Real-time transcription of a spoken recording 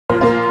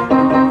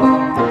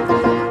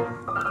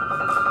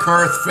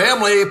Kurth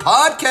Family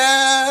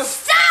Podcast.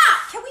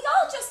 Stop! Can we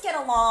all just get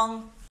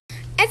along?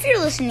 If you're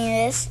listening to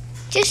this,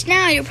 just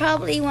now you're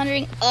probably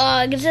wondering,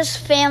 is this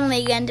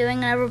family again doing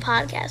another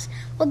podcast?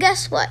 Well,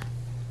 guess what?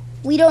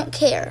 We don't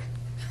care.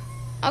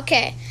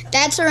 Okay,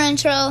 that's our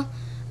intro.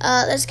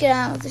 Let's get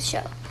on with the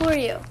show. Who are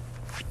you?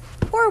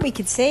 Or we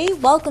could say,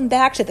 welcome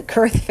back to the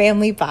Kurth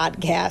Family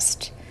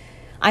Podcast.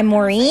 I'm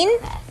Maureen.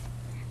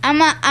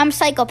 I'm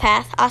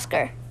psychopath,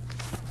 Oscar.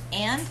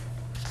 And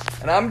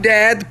I'm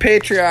Dad, the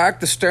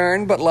patriarch, the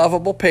stern but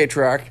lovable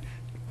patriarch.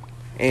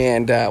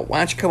 And why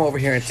don't you come over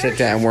here and sit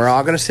down? We're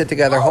all going to sit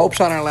together.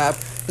 Hope's on our lap.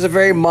 It's a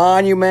very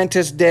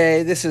monumentous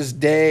day. This is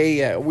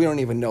day, we don't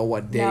even know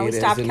what day it is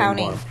stop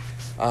anymore.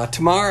 counting.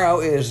 Tomorrow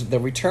is the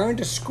return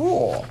to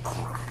school.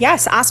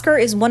 yes, Oscar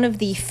is one of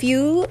the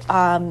few.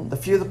 The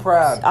few, the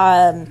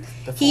proud.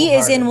 He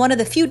is in one of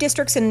the few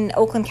districts in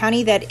Oakland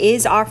County that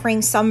is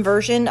offering some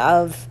version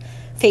of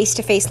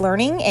face-to-face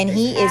learning, and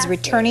he is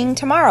returning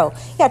tomorrow.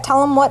 Yeah,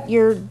 tell him what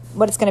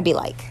it's going to be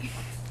like.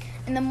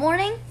 In the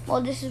morning,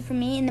 well, this is for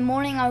me. In the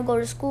morning, I would go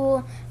to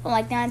school from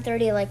like 9:30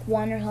 to like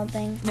 1 or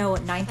something. No,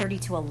 9:30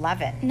 to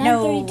 11.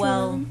 9:30 to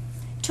 11.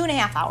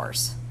 2.5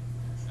 hours.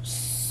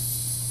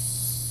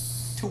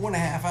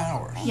 2.5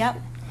 hours.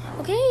 Yep.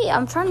 Okay,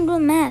 I'm trying to do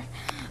math.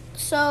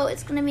 So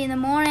it's going to be in the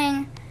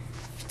morning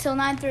till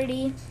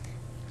 9:30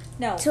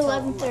 No. to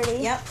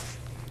 11:30. Yep.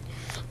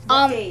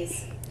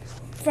 Days?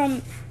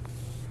 From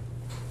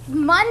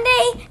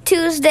Monday,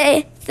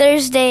 Tuesday,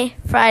 Thursday,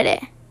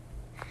 Friday.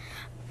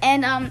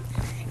 And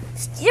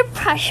you're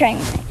pressuring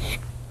me.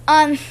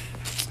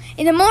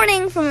 In the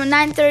morning from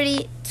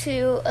 9:30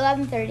 to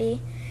 11:30,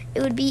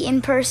 it would be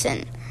in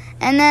person.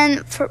 And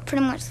then for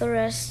pretty much the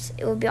rest,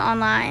 it would be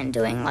online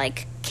doing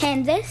like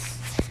Canvas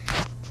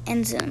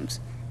and Zooms.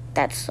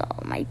 That's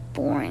all my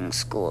boring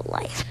school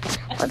life.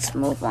 Let's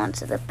move on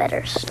to the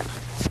better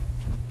stuff.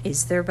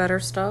 Is there better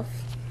stuff?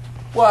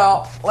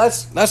 Well,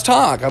 let's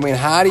talk. I mean,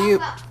 how do you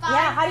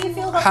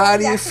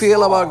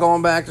feel about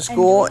going back to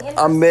school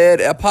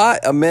amid a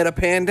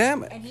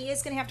pandemic? And he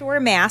is going to have to wear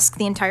a mask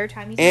the entire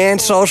time he's And in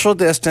school. social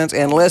distance.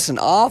 And listen,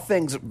 all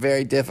things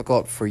very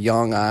difficult for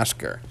young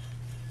Oscar.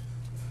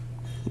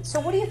 So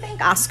what do you think,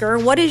 Oscar?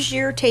 What is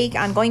your take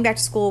on going back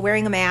to school,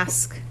 wearing a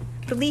mask?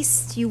 At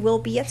least you will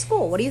be at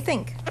school. What do you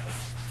think?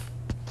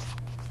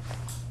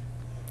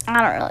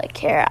 I don't really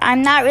care.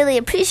 I'm not really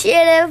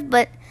appreciative,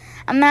 but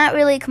I'm not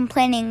really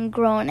complaining,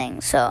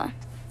 groaning, so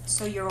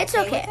you're okay it's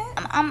okay. with it?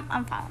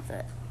 I'm fine with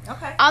it.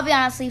 Okay. I'll be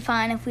honestly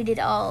fine if we did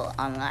all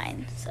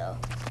online. So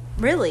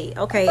Really?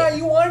 Okay. I thought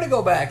you wanted to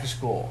go back to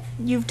school.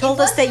 You've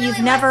told us that you've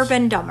never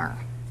been dumber.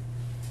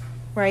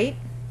 Right?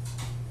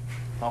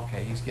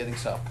 Okay, he's getting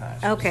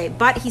self-conscious. Okay,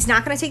 but he's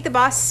not going to take the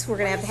bus. We're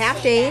going to have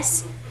half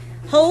days.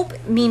 Hope,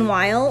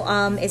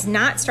 meanwhile, is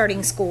not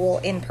starting school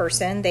in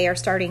person. They are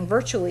starting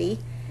virtually.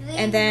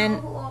 And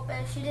then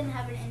she didn't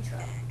have an intro.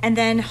 And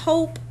then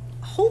Hope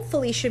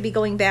hopefully should be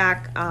going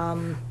back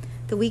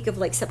the week of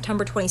like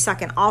September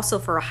 22nd. Also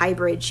for a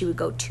hybrid, she would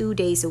go 2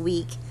 days a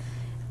week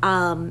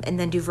and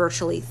then do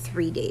virtually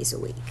 3 days a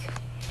week.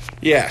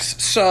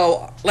 Yes,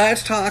 so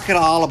let's talk it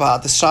all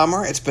about the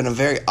summer. It's been a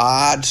very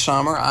odd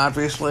summer,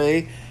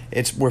 obviously.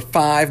 We're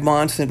 5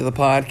 months into the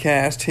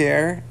podcast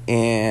here,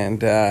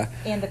 and the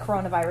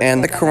coronavirus.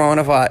 And the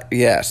coronavirus,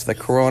 yes, the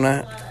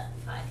corona.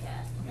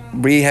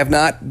 We have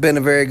not been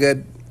a very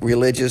good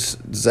religious,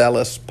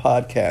 zealous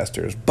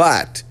podcasters,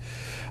 but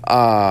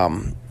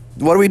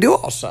what do we do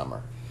all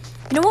summer?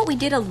 You know what? We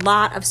did a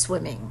lot of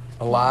swimming.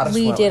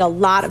 We did a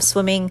lot of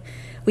swimming.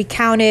 We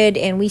counted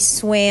and we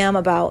swam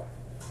about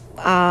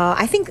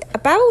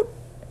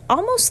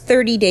almost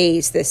 30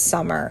 days this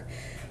summer.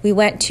 We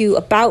went to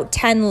about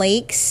 10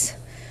 lakes.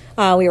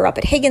 We were up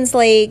at Higgins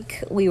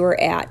Lake. We were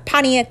at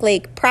Pontiac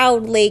Lake,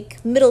 Proud Lake,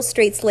 Middle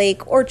Straits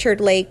Lake, Orchard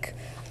Lake,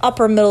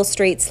 Upper Middle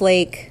Straits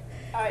Lake.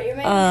 All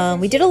right,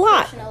 we did a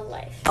lot. Personal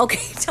life.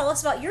 Okay, tell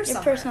us about your Your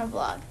summer. personal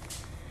vlog.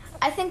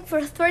 I think for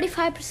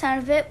 35%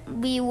 of it,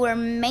 we were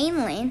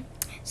mainly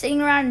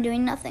sitting around and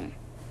doing nothing.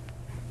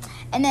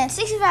 And then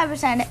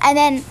 65%, and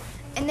then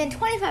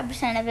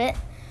 25% of it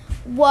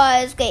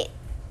was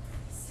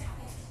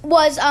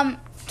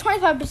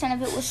 25%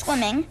 of it was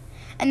swimming,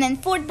 and then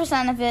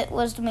 40% of it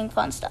was doing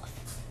fun stuff.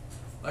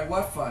 Like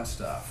what fun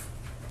stuff?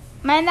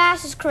 My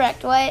math is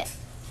correct, right?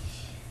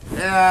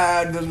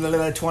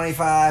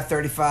 25,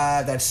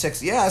 35, that's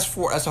 60. Yeah, that's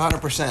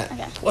 100%.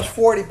 Okay. What's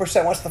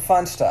 40%? What's the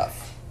fun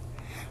stuff?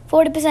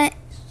 40%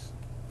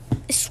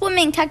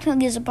 swimming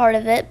technically is a part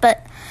of it,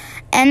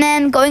 and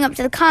then going up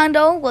to the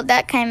condo, well,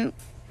 that I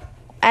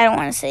don't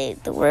want to say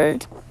the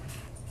word.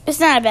 It's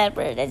not a bad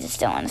word, I just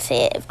don't want to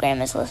say it if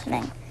Grandma's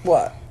listening.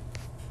 What?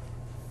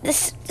 The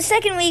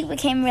second week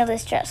became really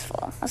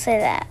stressful, I'll say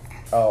that.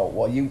 Oh,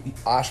 well,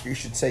 Oscar, you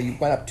should say you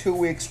went up 2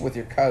 weeks with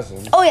your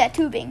cousins. Oh, yeah,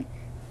 tubing.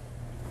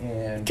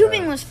 And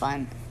Tubing was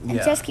fun, and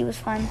yeah. jet ski was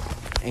fun,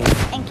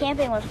 and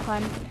camping was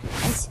fun.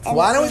 And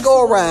why don't we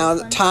go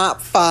around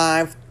top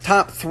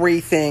 3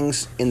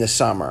 things in the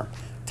summer?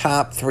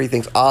 Top 3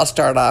 things. I'll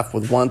start off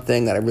with one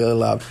thing that I really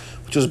loved,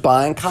 which was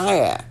buying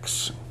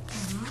kayaks.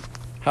 Mm-hmm.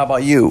 How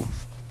about you?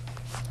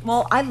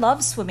 Well, I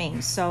love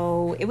swimming,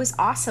 so it was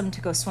awesome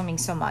to go swimming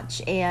so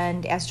much.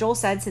 And as Joel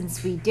said,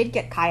 since we did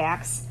get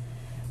kayaks,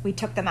 we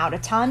took them out a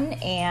ton.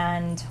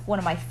 And one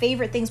of my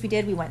favorite things we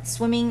did, we went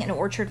swimming in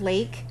Orchard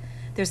Lake.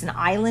 There's an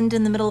island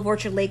in the middle of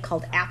Orchard Lake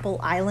called Apple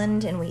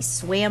Island, and we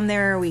swam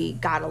there. We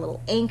got a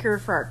little anchor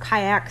for our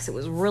kayaks. It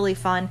was really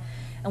fun.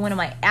 And one of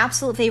my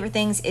absolute favorite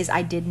things is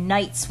I did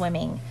night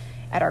swimming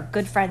at our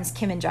good friends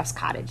Kim and Jeff's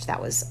cottage.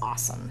 That was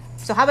awesome.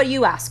 So how about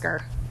you,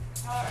 Oscar?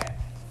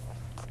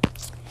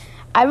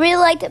 I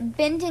really liked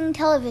binging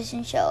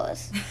television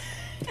shows.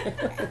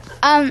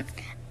 Can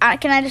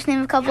I just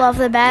name a couple off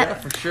the bat? Yeah,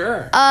 for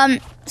sure.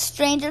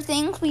 Stranger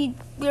Things,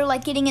 we're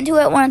like getting into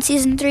it. We're on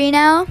season 3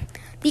 now.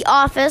 The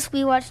Office,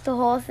 we watched the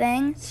whole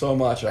thing. So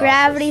much.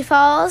 Gravity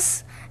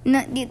Falls.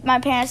 No, my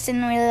parents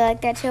didn't really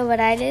like that show,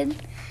 but I did.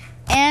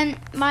 And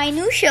my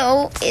new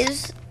show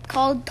is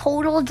called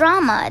Total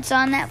Drama. It's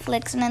on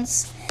Netflix, and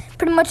it's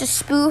pretty much a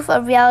spoof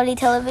of reality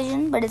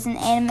television, but it's an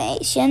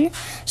animation.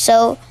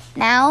 So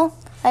now,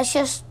 let's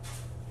just...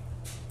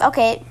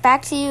 Okay,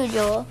 back to you,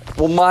 Joel.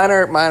 Well,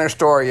 minor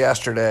story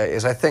yesterday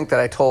is I think that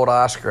I told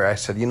Oscar, I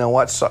said, you know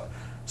what,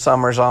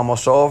 summer's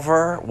almost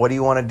over. What do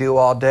you want to do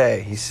all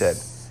day? I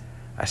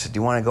said, do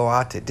you want to go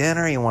out to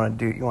dinner? You want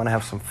to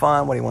have some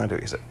fun? What do you want to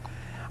do? He said,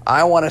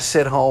 I want to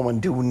sit home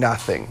and do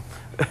nothing.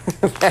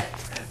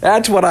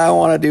 That's what I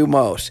want to do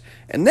most.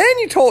 And then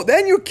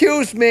you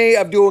accused me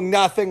of doing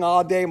nothing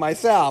all day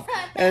myself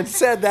and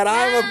said that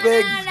I'm a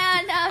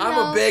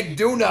big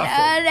do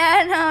nothing.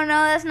 No,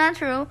 that's not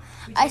true.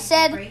 I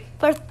said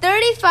for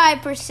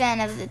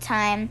 35% of the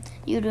time,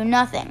 you do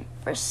nothing.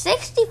 For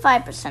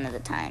 65% of the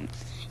time,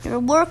 you're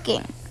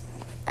working.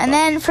 And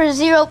then for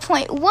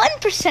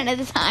 0.1% of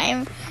the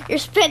time, you're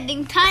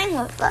spending time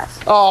with us.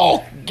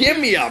 Oh, give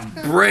me a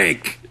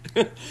break.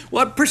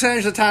 What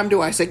percentage of the time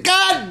do I say,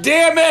 God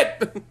damn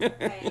it?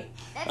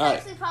 That's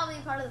actually probably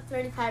part of the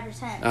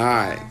 35%. All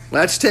right,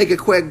 let's take a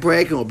quick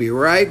break and we'll be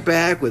right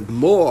back with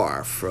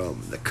more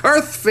from the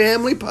Karth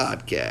Family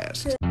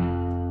Podcast.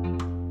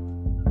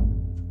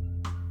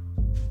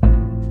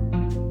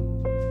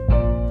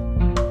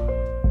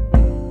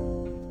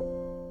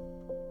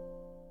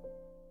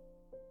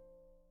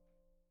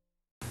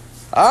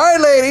 All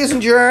right, ladies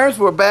and germs,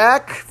 we're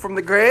back from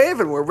the grave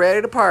and we're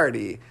ready to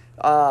party.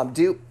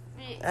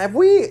 Have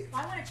we?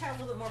 I want to chat a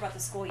little bit more about the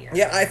school year.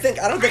 Yeah, I think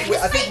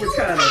we're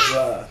kind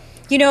of.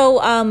 You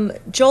know,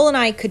 Joel and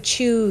I could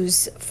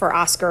choose for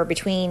Oscar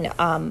between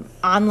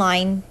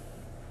online,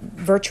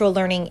 virtual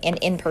learning, and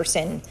in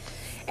person,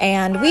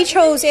 and we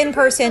chose in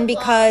person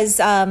because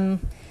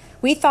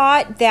we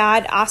thought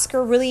that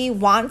Oscar really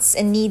wants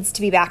and needs to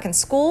be back in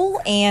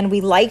school, and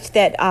we liked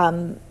that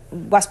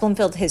West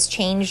Bloomfield has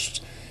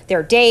changed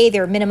their day.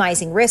 They're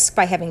minimizing risk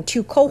by having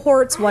 2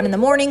 cohorts, one in the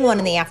morning, one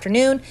in the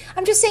afternoon.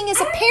 I'm just saying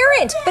as a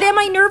parent, but am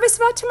I nervous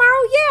about tomorrow?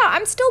 Yeah,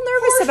 I'm still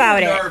nervous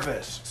about it.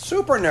 Nervous,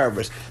 super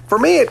nervous. For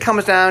me, it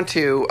comes down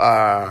to,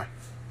 I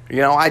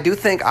do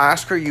think,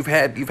 Oscar, you've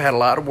had a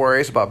lot of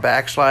worries about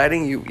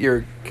backsliding.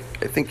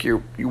 I think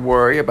you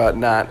worry about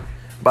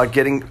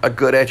getting a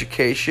good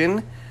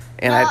education.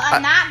 And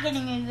I'm not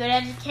getting a good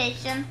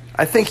education.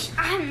 I think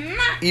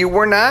you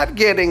were not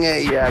getting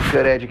a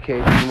good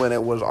education when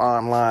it was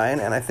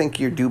online, and I think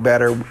you do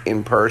better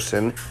in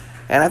person.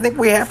 And I think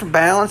we have to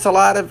balance a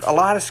lot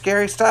of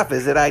scary stuff.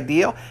 Is it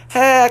ideal?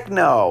 Heck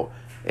no.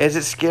 Is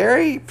it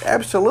scary?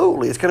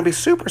 Absolutely. It's going to be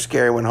super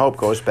scary when Hope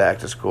goes back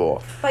to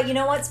school. But you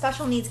know what?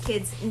 Special needs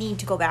kids need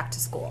to go back to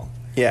school.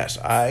 Yes,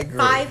 I agree.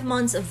 5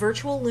 months of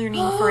virtual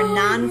learning for a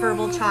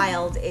nonverbal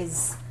child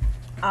is...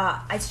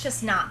 it's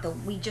just not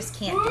we just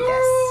can't do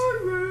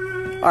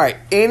this. All right.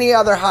 Any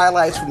other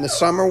highlights from the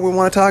summer we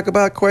want to talk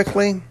about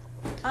quickly?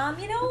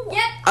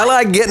 I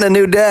like getting a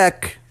new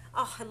deck.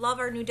 Oh, I love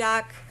our new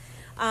deck.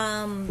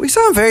 We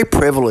sound very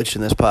privileged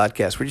in this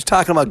podcast. We're just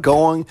talking about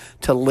going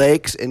to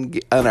lakes and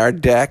on our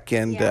deck,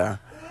 and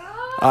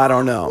I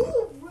don't know.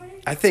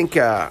 I think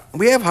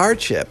we have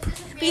hardship.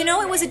 But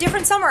it was a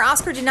different summer.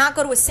 Oscar did not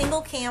go to a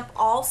single camp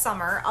all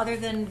summer, other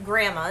than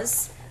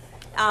Grandma's.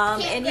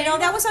 And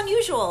that was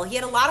unusual. He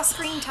had a lot of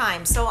screen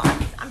time, so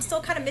I'm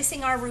still kind of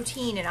missing our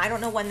routine, and I don't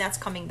know when that's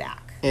coming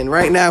back. And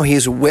right now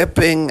he's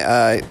whipping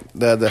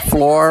the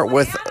floor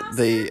with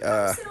sit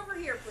over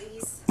here,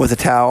 please. With a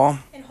towel.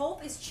 And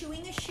Hope is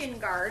chewing a shin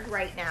guard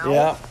right now.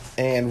 Yeah.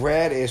 And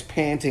Red is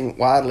panting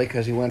wildly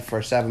because he went for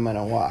a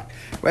 7-minute walk.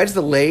 Red's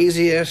the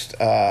laziest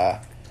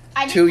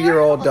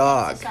 2-year-old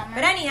dog.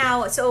 But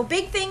anyhow, so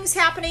big things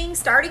happening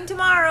starting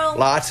tomorrow.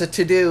 Lots of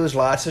to-dos.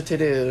 I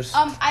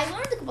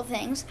learned a couple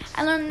things.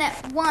 I learned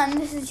that, one,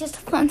 this is just a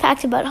fun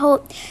fact about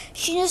Hope.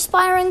 She's an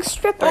aspiring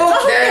stripper.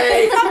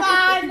 Okay. Come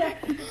on.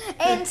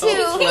 And 2,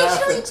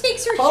 occasionally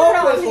takes her shirt Hope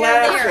off is here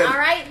and there. laughing. All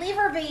right, leave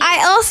her be.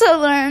 I also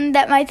learned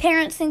that my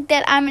parents think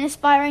that I'm an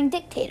aspiring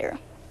dictator.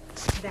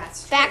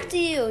 That's true. Back to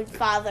you,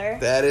 Father.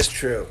 That is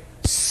true.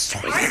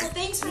 All right, well,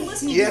 thanks for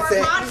listening Yeah, to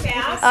our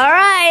podcast. All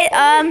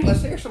right.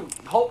 Let's hear some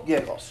Hope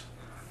giggles.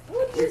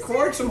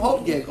 Record some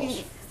Hope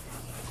giggles.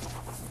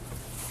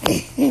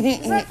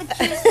 Is that the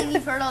cutest thing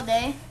you've heard all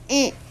day?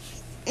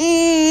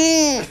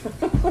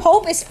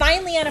 Hope is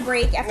finally on a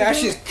break after Now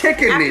doing, she's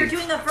kicking me. after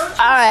doing a virtual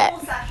right.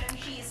 school session.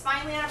 She's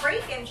finally on a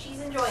break and she's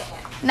enjoying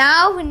it.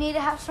 Now we need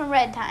to have some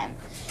red time.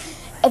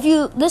 If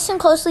you listen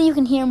closely, you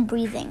can hear him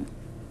breathing.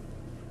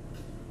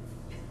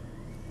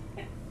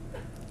 You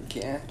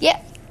can't?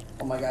 Yeah.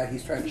 Oh my God,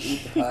 he's trying to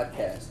eat the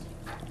podcast.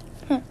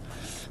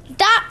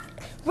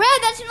 Red,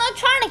 that's an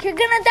electronic. You're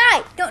gonna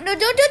die.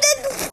 Don't.